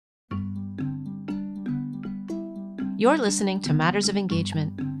You're listening to Matters of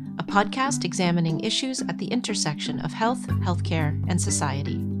Engagement, a podcast examining issues at the intersection of health, healthcare, and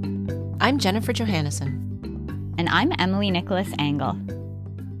society. I'm Jennifer Johannesson. And I'm Emily Nicholas Angle.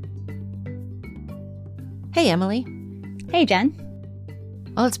 Hey, Emily. Hey, Jen.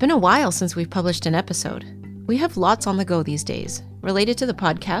 Well, it's been a while since we've published an episode. We have lots on the go these days, related to the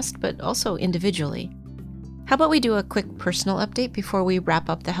podcast, but also individually. How about we do a quick personal update before we wrap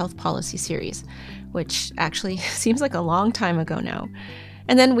up the health policy series, which actually seems like a long time ago now,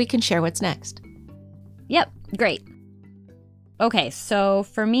 and then we can share what's next. Yep, great. Okay, so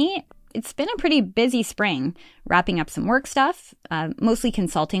for me, it's been a pretty busy spring, wrapping up some work stuff, mostly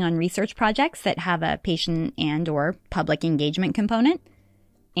consulting on research projects that have a patient and or public engagement component.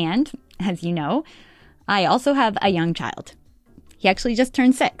 And, as you know, I also have a young child. He actually just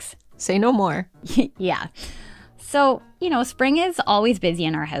turned 6. Say no more. Yeah. So, spring is always busy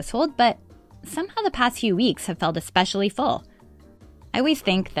in our household, but somehow the past few weeks have felt especially full. I always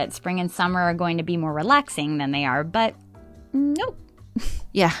think that spring and summer are going to be more relaxing than they are, but nope.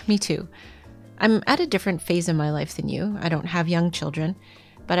 Yeah, me too. I'm at a different phase in my life than you. I don't have young children,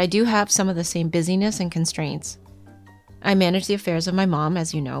 but I do have some of the same busyness and constraints. I manage the affairs of my mom,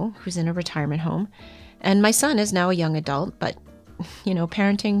 as you know, who's in a retirement home, and my son is now a young adult, but,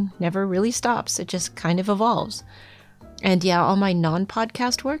 parenting never really stops. It just kind of evolves. And yeah, all my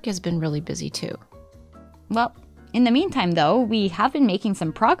non-podcast work has been really busy too. Well, in the meantime, though, we have been making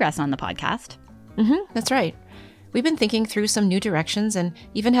some progress on the podcast. That's right. We've been thinking through some new directions and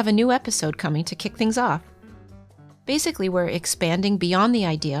even have a new episode coming to kick things off. Basically, we're expanding beyond the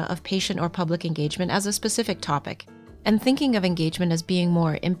idea of patient or public engagement as a specific topic, and thinking of engagement as being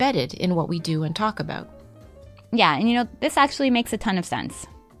more embedded in what we do and talk about. Yeah, and this actually makes a ton of sense.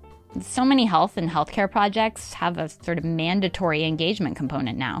 So many health and healthcare projects have a sort of mandatory engagement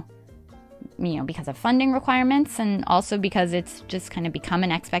component now. Because of funding requirements and also because it's just kind of become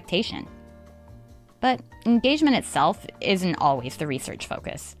an expectation. But engagement itself isn't always the research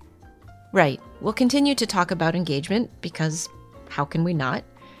focus. Right. We'll continue to talk about engagement because how can we not?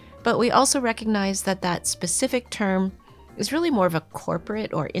 But we also recognize that that specific term is really more of a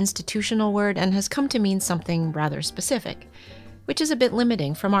corporate or institutional word and has come to mean something rather specific, which is a bit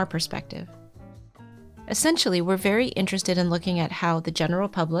limiting from our perspective. Essentially, we're very interested in looking at how the general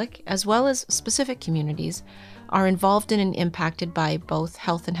public, as well as specific communities, are involved in and impacted by both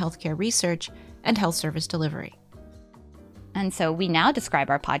health and healthcare research and health service delivery. And so we now describe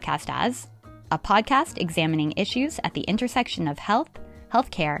our podcast as a podcast examining issues at the intersection of health,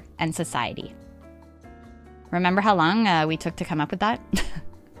 healthcare, and society. Remember how long we took to come up with that?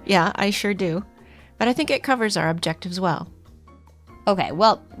 Yeah, I sure do. But I think it covers our objectives well. Okay,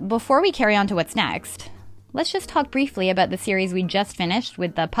 well, before we carry on to what's next, let's just talk briefly about the series we just finished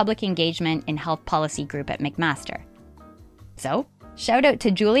with the Public Engagement in Health Policy group at McMaster. So, shout out to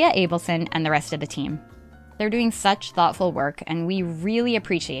Julia Abelson and the rest of the team. They're doing such thoughtful work, and we really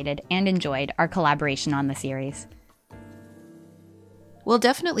appreciated and enjoyed our collaboration on the series. We'll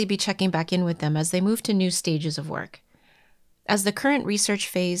definitely be checking back in with them as they move to new stages of work. As the current research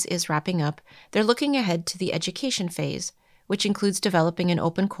phase is wrapping up, they're looking ahead to the education phase, which includes developing an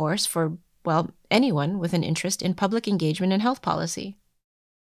open course for, anyone with an interest in public engagement and health policy.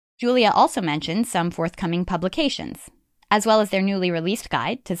 Julia also mentioned some forthcoming publications, as well as their newly released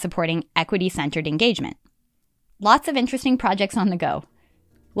guide to supporting equity-centered engagement. Lots of interesting projects on the go.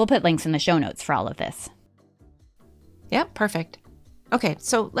 We'll put links in the show notes for all of this. Yeah, perfect. Okay,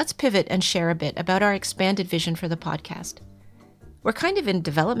 so let's pivot and share a bit about our expanded vision for the podcast. We're kind of in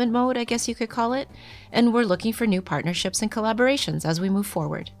development mode, I guess you could call it, and we're looking for new partnerships and collaborations as we move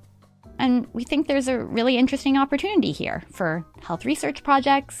forward. And we think there's a really interesting opportunity here for health research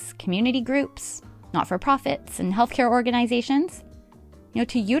projects, community groups, not-for-profits, and healthcare organizations,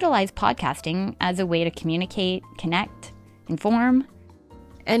 to utilize podcasting as a way to communicate, connect, inform,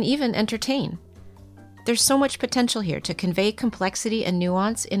 and even entertain. There's so much potential here to convey complexity and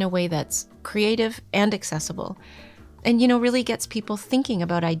nuance in a way that's creative and accessible, and, really gets people thinking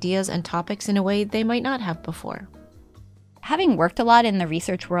about ideas and topics in a way they might not have before. Having worked a lot in the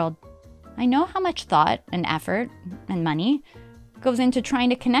research world, I know how much thought and effort and money goes into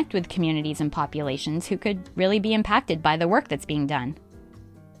trying to connect with communities and populations who could really be impacted by the work that's being done.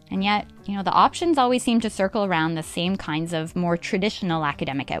 And yet, the options always seem to circle around the same kinds of more traditional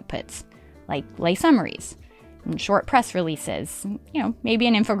academic outputs, like lay summaries, and short press releases, maybe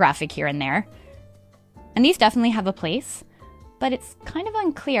an infographic here and there. And these definitely have a place, but it's kind of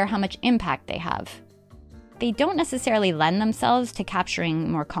unclear how much impact they have. They don't necessarily lend themselves to capturing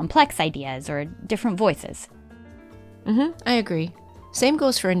more complex ideas or different voices. I agree. Same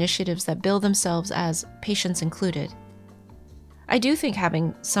goes for initiatives that bill themselves as patients included. I do think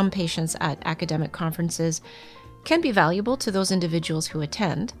having some patients at academic conferences can be valuable to those individuals who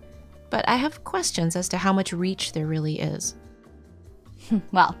attend, but I have questions as to how much reach there really is.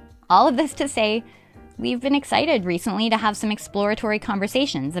 Well, all of this to say, we've been excited recently to have some exploratory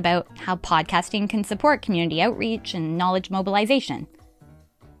conversations about how podcasting can support community outreach and knowledge mobilization.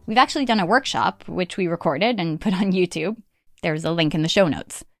 We've actually done a workshop, which we recorded and put on YouTube. There's a link in the show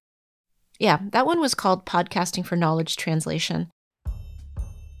notes. Yeah, that one was called Podcasting for Knowledge Translation.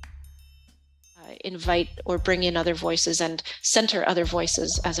 Invite or bring in other voices and center other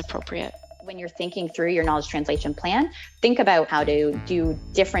voices as appropriate. When you're thinking through your knowledge translation plan, think about how to do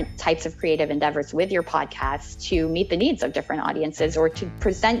different types of creative endeavors with your podcast to meet the needs of different audiences or to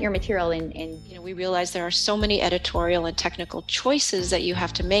present your material in. We realize there are so many editorial and technical choices that you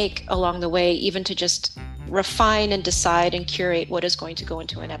have to make along the way, even to just refine and decide and curate what is going to go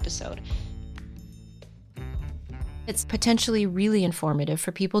into an episode. It's potentially really informative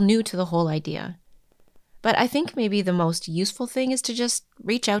for people new to the whole idea. But I think maybe the most useful thing is to just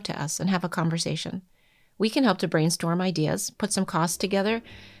reach out to us and have a conversation. We can help to brainstorm ideas, put some costs together,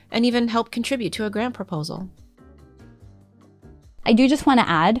 and even help contribute to a grant proposal. I do just want to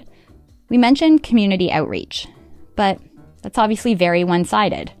add, we mentioned community outreach, but that's obviously very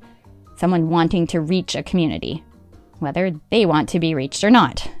one-sided. Someone wanting to reach a community, whether they want to be reached or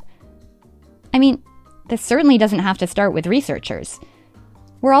not. I mean, this certainly doesn't have to start with researchers.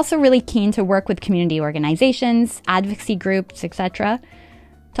 We're also really keen to work with community organizations, advocacy groups, etc.,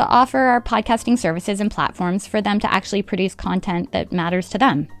 to offer our podcasting services and platforms for them to actually produce content that matters to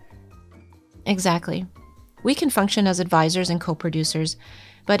them. Exactly. We can function as advisors and co-producers,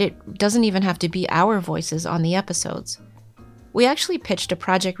 but it doesn't even have to be our voices on the episodes. We actually pitched a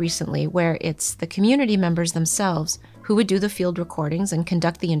project recently where it's the community members themselves who would do the field recordings and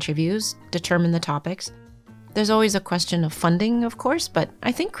conduct the interviews, determine the topics. There's always a question of funding, of course, but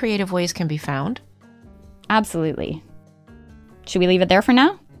I think creative ways can be found. Absolutely. Should we leave it there for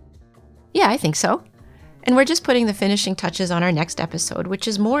now? Yeah, I think so. And we're just putting the finishing touches on our next episode, which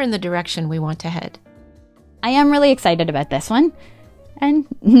is more in the direction we want to head. I am really excited about this one, and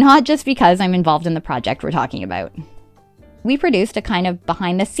not just because I'm involved in the project we're talking about. We produced a kind of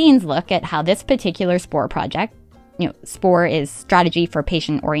behind-the-scenes look at how this particular SPORE project, SPORE is Strategy for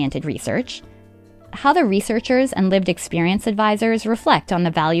Patient-Oriented Research, how the researchers and lived experience advisors reflect on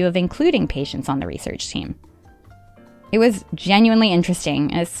the value of including patients on the research team. It was genuinely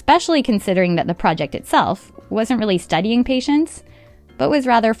interesting, especially considering that the project itself wasn't really studying patients, but was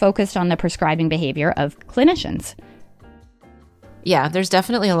rather focused on the prescribing behavior of clinicians. Yeah, there's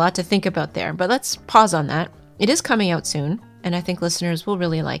definitely a lot to think about there, but let's pause on that. It is coming out soon, and I think listeners will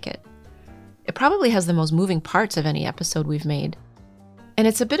really like it. It probably has the most moving parts of any episode we've made. And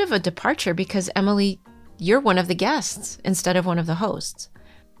it's a bit of a departure because, Emily, you're one of the guests instead of one of the hosts.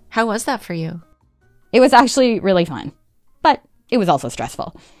 How was that for you? It was actually really fun, but it was also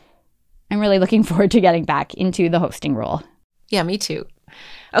stressful. I'm really looking forward to getting back into the hosting role. Yeah, me too.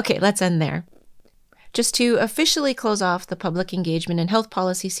 Okay, let's end there. Just to officially close off the Public Engagement and Health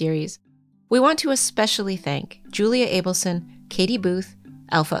Policy series, we want to especially thank Julia Abelson, Katie Booth,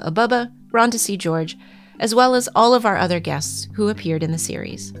 Alpha Ababa, Rhonda C. George, as well as all of our other guests who appeared in the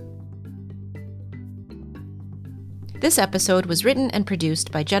series. This episode was written and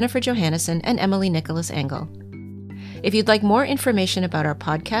produced by Jennifer Johannesson and Emily Nicholas Engel. If you'd like more information about our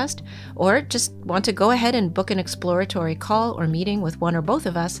podcast, or just want to go ahead and book an exploratory call or meeting with one or both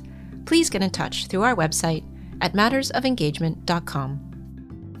of us, please get in touch through our website at mattersofengagement.com.